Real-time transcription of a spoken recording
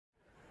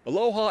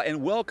Aloha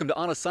and welcome to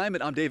On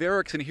Assignment. I'm Dave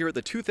Erickson here at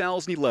the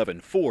 2011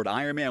 Ford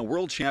Ironman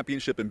World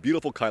Championship in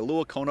beautiful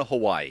Kailua, Kona,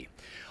 Hawaii.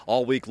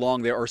 All week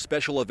long there are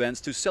special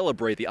events to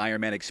celebrate the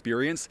Ironman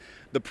experience.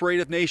 The Parade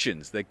of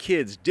Nations, the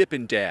Kids Dip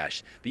and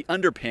Dash, the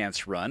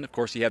Underpants Run, of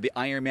course you have the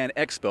Ironman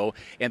Expo,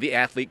 and the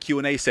Athlete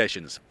Q&A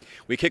sessions.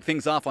 We kick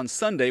things off on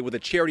Sunday with a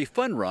charity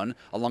fun run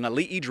along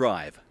Ali'i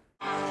Drive.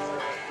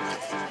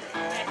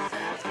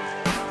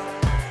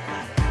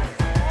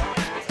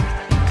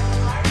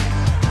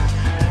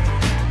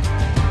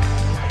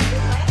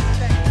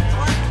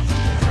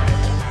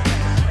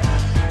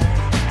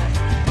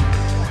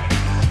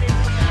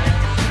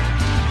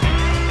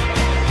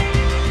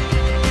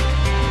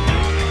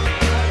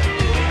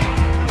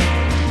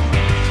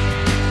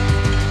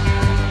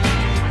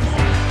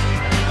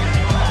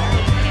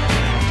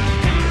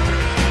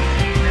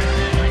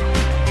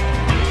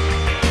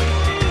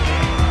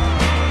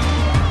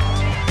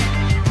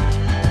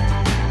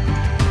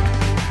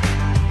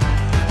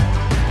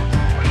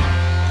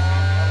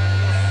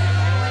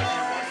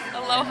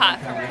 Aloha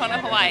from Kona,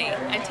 Hawaii.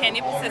 I'm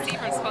Tanya Pasisi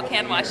from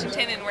Spokane,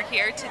 Washington, and we're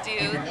here to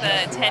do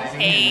the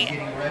 10K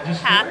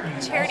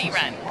half charity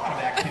run.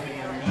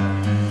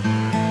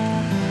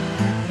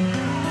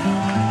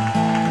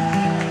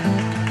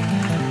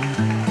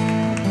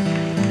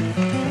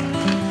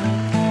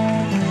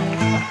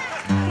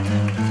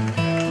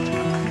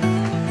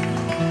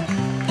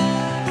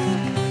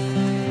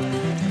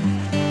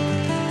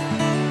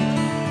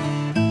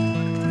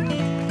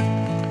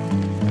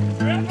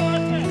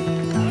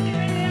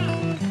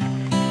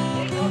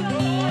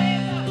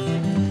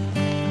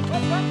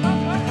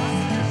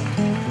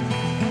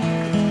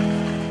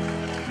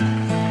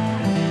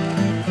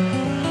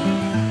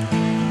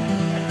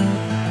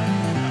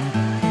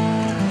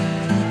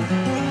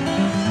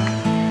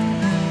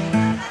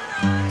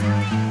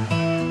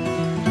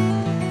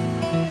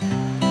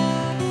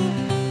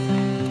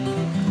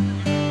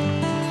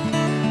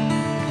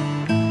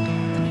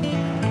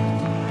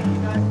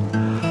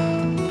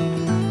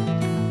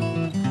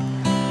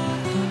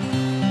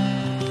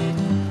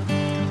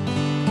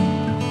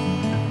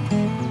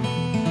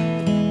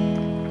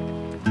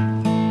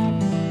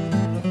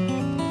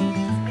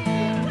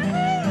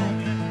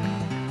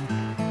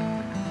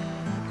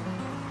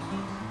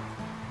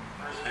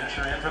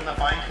 In from the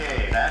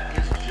 5K, that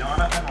is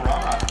Jonathan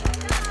Roth,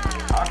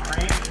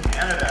 Cochrane,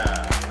 Canada.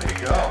 Way to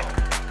go.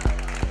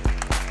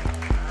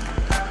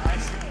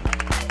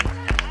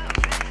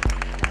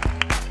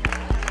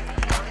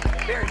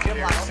 Very good.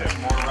 6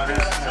 more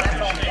runners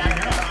finishing here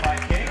on the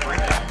 5K.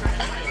 Great job.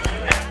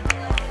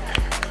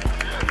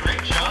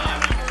 Great job.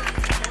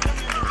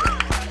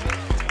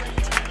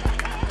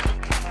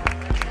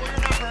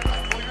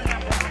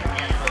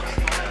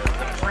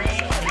 The free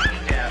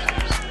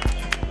dashers.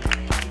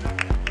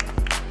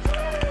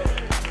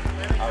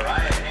 All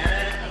right,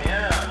 Anna,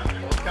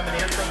 Kim, both coming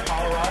in from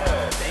Colorado.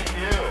 Thank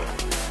you.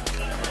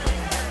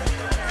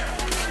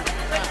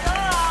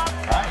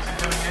 Nice, and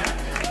doing it.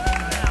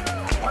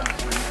 1,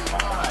 3,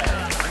 5.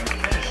 Great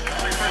finish.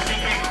 Sorry for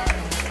thinking.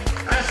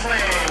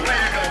 Presley, way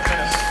to go,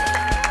 Chris.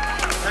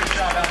 Great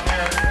job out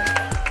there.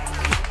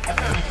 That's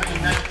going to be pretty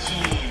 19.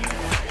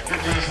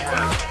 Good day's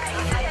work.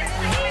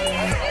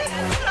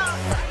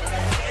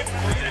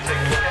 For you to take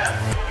a look at.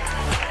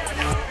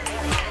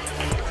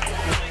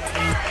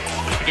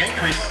 Again,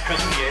 Chris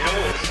Nieto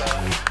is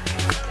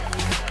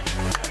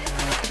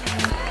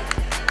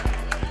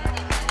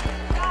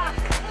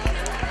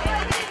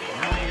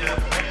really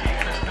appreciate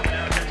Chris coming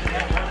out here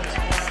today. Part of this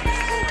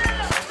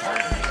fun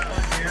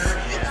here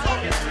is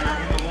kids that are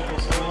in the local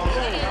schools.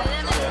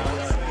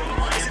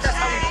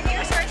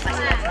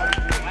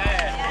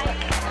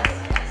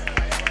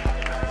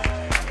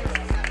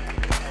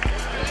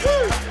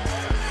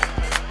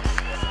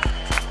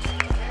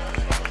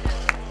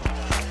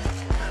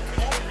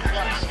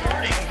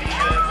 Starting the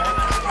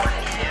Northern Sport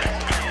Kids,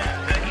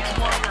 and he's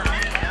one of our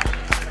many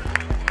athletes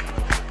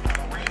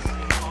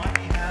racing on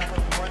behalf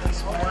of Northern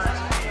Sport,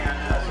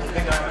 and so the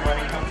Big Island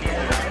Running Company is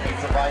going to be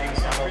providing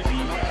some of the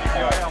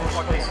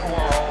first place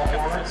overall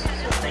awards.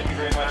 So thank you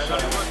very much,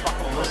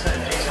 Melissa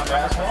and Jason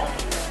Braswell.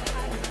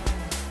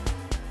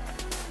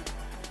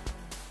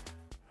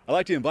 I'd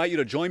like to invite you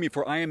to join me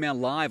for Ironman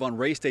Live on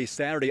race day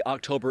Saturday,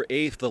 October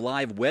 8th, the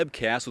live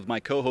webcast with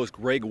my co-host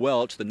Greg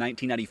Welch, the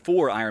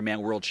 1994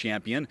 Ironman World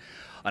Champion,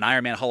 an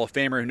Ironman Hall of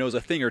Famer who knows a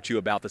thing or two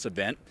about this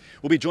event.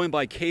 We'll be joined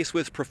by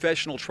K-Swiss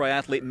professional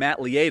triathlete Matt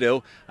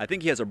Lieto. I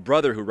think he has a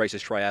brother who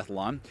races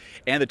triathlon,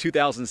 and the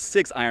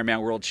 2006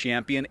 Ironman World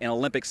Champion and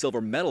Olympic silver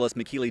medalist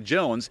McKeely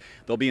Jones.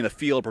 They'll be in the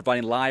field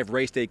providing live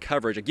race day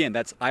coverage. Again,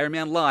 that's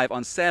Ironman Live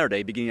on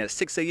Saturday beginning at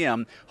 6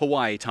 a.m.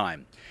 Hawaii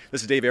time.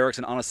 This is Dave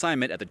Erickson on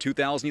assignment at the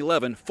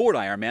 2011 Ford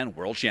Ironman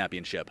World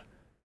Championship.